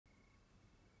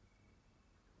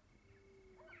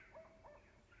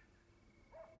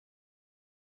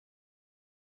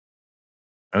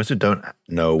I also don't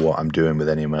know what I'm doing with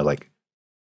any of my like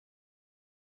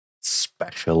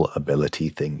special ability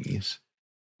thingies.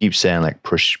 Keep saying like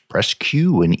press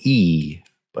Q and E,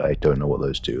 but I don't know what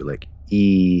those do. Like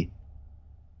E.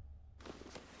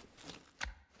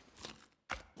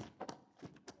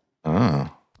 Oh,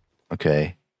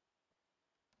 okay.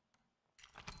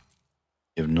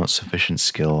 You have not sufficient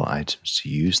skill items to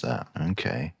use that.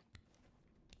 Okay.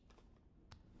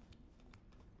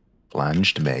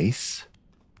 Flanged mace.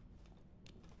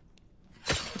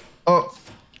 Oh,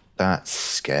 that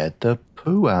scared the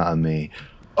poo out of me.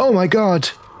 Oh my god!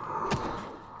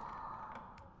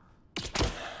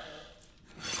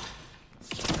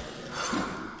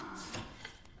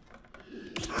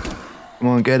 Come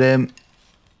on, get him.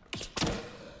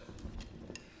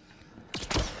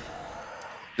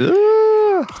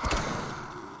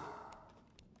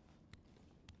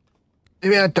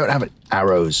 Maybe I don't have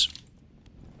arrows.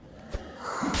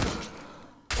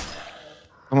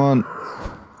 Come on.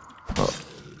 Oh,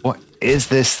 what is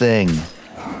this thing?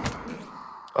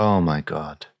 Oh my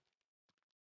god.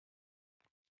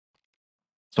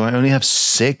 So I only have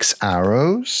 6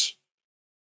 arrows?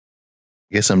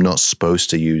 I guess I'm not supposed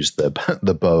to use the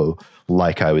bow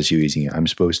like I was using it. I'm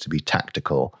supposed to be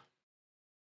tactical.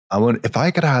 If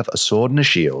I could have a sword and a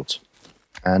shield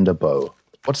and a bow.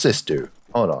 What's this do?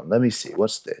 Hold on, let me see.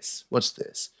 What's this? What's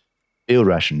this? Field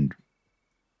ration.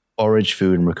 Forage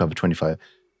food and recover 25.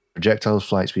 Projectile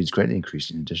flight speed is greatly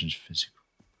increased in addition to physical.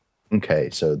 Okay,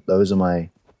 so those are my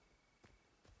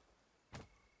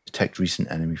detect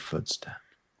recent enemy footsteps.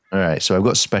 All right, so I've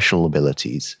got special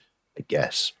abilities, I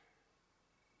guess.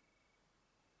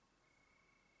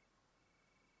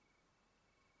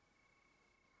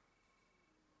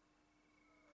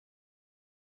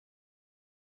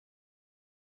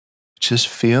 Just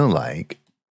feel like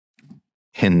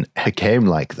in a game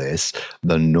like this,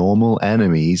 the normal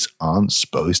enemies aren't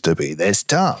supposed to be this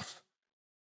tough.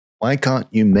 Why can't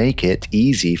you make it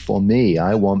easy for me?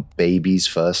 I want baby's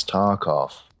first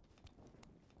Tarkov.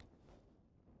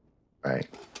 Right.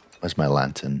 Where's my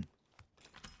lantern?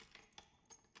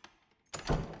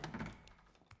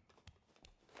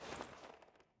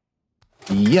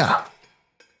 Yeah.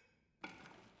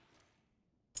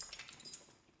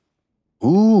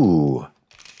 Ooh.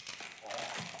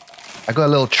 I got a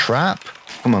little trap.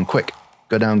 Come on, quick.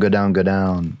 Go down, go down, go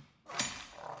down.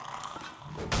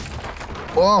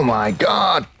 Oh my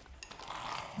god.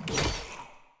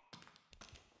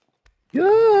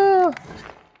 Yeah.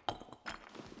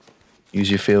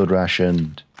 Use your field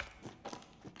ration.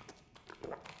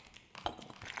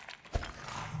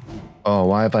 Oh,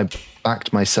 why have I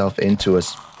backed myself into a...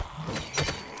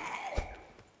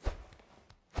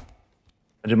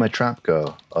 Where did my trap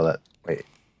go? Oh, that... Wait.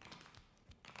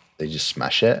 They just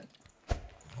smash it?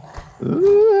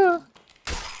 Ooh.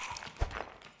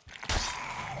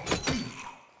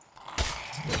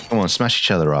 Come on, smash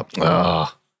each other up.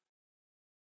 Ugh.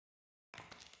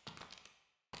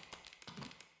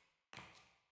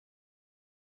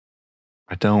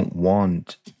 I don't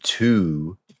want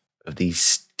 2 of these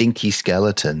stinky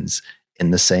skeletons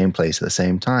in the same place at the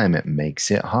same time. It makes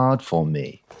it hard for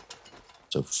me.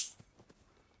 So,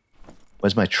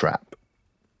 where's my trap?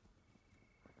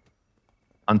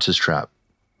 Hunter's trap.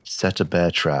 Set a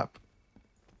bear trap.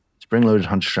 Spring-loaded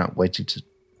hunter trap waiting to...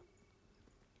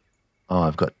 Oh,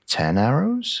 I've got 10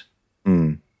 arrows?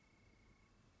 Hmm.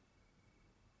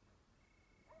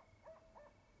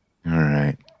 All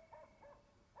right.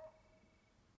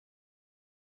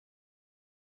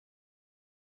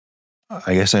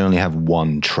 I guess I only have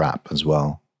 1 trap as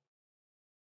well.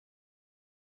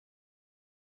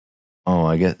 Oh,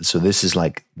 I get... So this is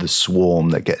like the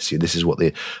swarm that gets you. This is what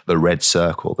the red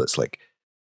circle that's like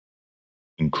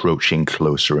encroaching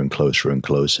closer and closer and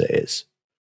closer is.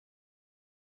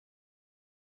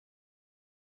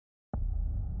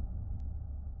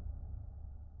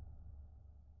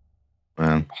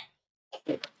 Man,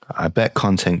 I bet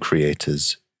content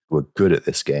creators who are good at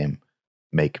this game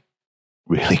make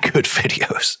really good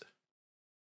videos.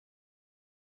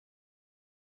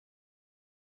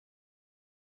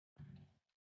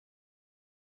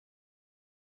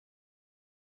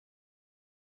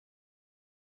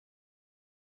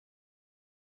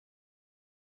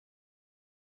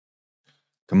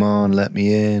 Come on, let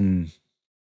me in.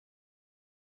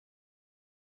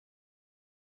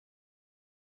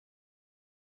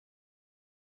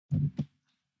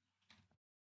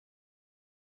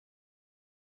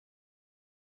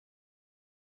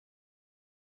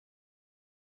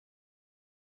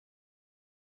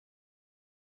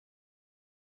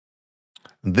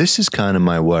 This is kind of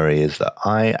my worry, is that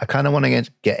I kind of want to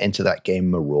get into that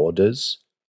game Marauders,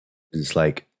 It's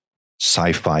like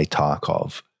sci-fi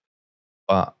Tarkov.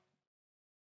 But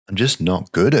I'm just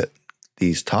not good at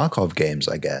these Tarkov games,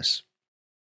 I guess.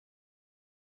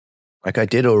 Like I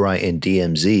did all right in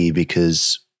DMZ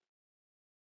because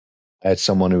I had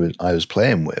someone who I was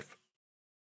playing with.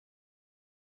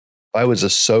 If I was a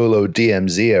solo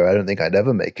DMZer, I don't think I'd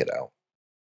ever make it out.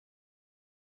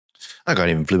 I can't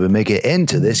even flip and make it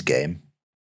into this game.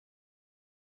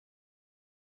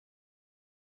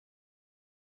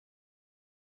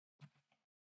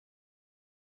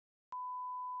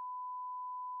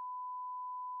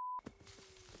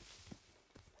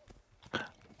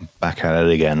 Back at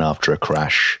it again after a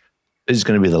crash. This is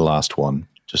going to be the last one,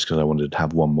 just because I wanted to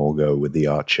have one more go with the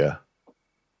archer.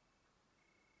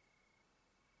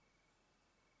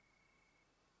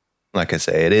 Like I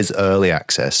say, it is early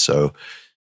access, so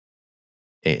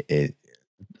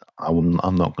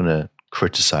I'm not going to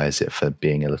criticize it for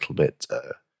being a little bit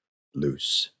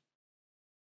loose.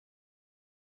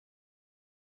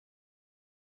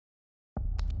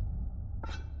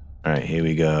 All right, here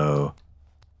we go.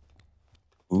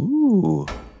 Ooh.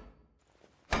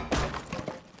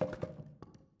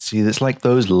 See, there's like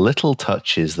those little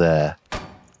touches there.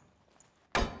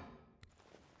 I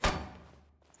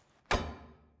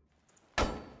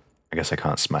guess I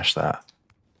can't smash that.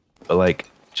 But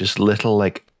like, just little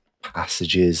like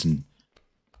passages and...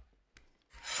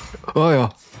 Oh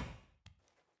yeah.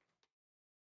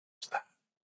 What's that?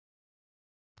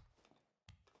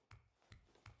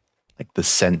 Like the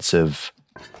sense of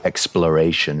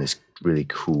exploration is really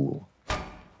cool.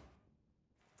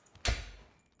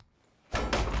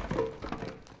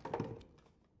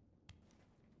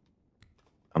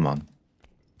 Come on.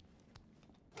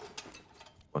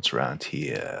 What's around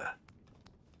here?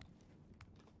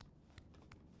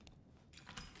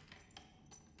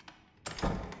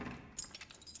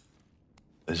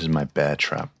 This is my bear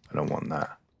trap. I don't want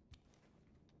that.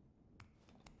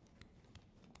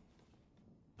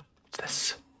 What's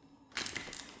this?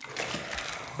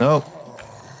 No.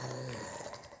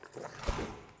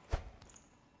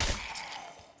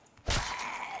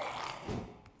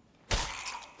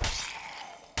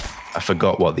 I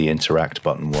forgot what the interact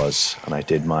button was, and I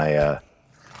did my...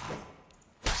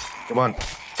 Come on,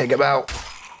 take him out.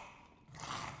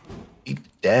 You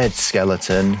dead,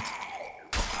 skeleton.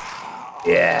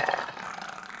 Yeah.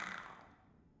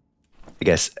 I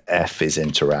guess F is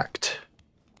interact.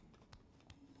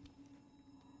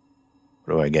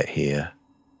 What do I get here?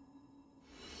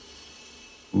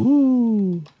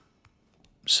 Ooh.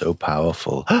 So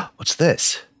powerful. What's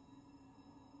this?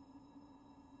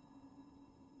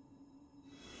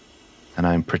 And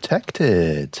I'm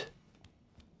protected.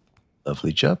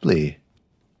 Lovely jubbly.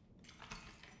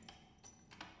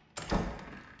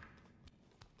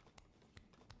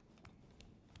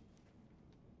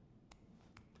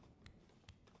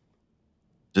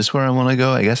 Is this where I want to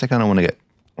go? I guess I kind of want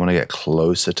to get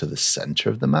closer to the center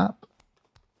of the map.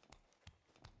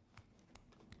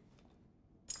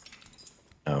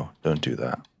 No, don't do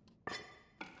that.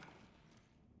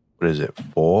 What is it?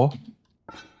 4?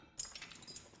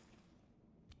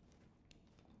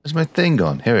 Where's my thing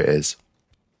gone? Here it is.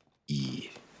 E.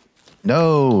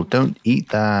 No, don't eat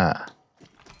that.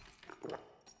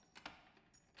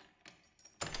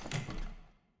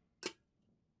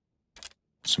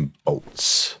 Some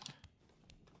bolts.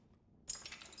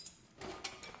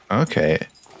 Okay,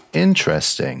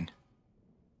 interesting.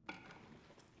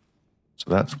 So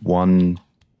that's one.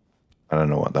 I don't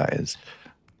know what that is.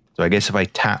 So I guess if I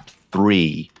tap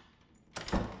 3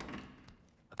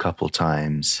 a couple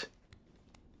times.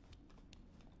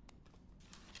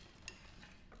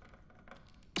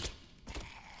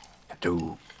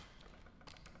 Do.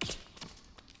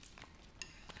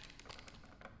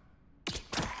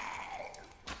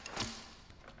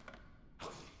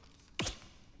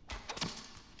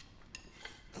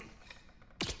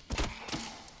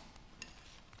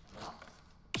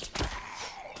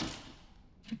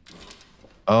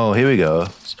 Oh, here we go.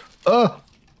 Oh,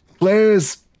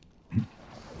 players.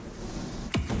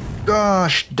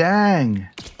 Gosh, dang.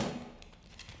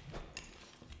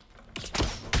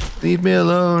 Leave me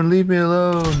alone, leave me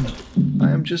alone. I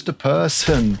am just a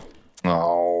person.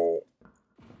 Oh.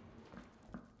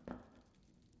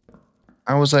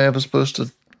 How was I ever supposed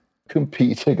to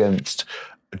compete against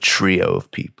a trio of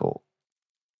people?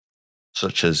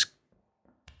 Such as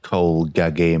Cole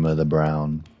Gagema the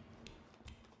Brown.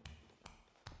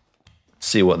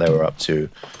 See what they were up to.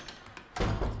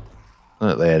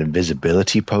 Look, they had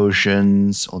invisibility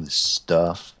potions, all this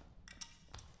stuff.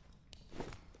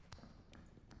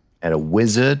 Had a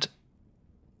wizard.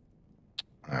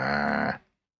 Well,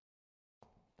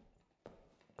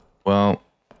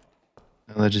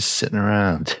 just sitting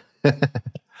around.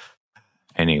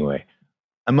 Anyway,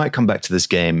 I might come back to this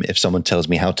game if someone tells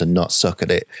me how to not suck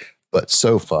at it, but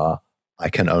so far, I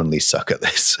can only suck at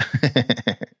this.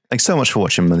 Thanks so much for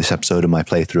watching this episode of my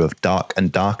playthrough of Dark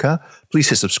and Darker. Please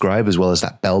hit subscribe as well as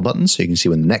that bell button so you can see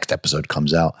when the next episode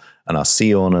comes out, and I'll see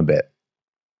you all in a bit.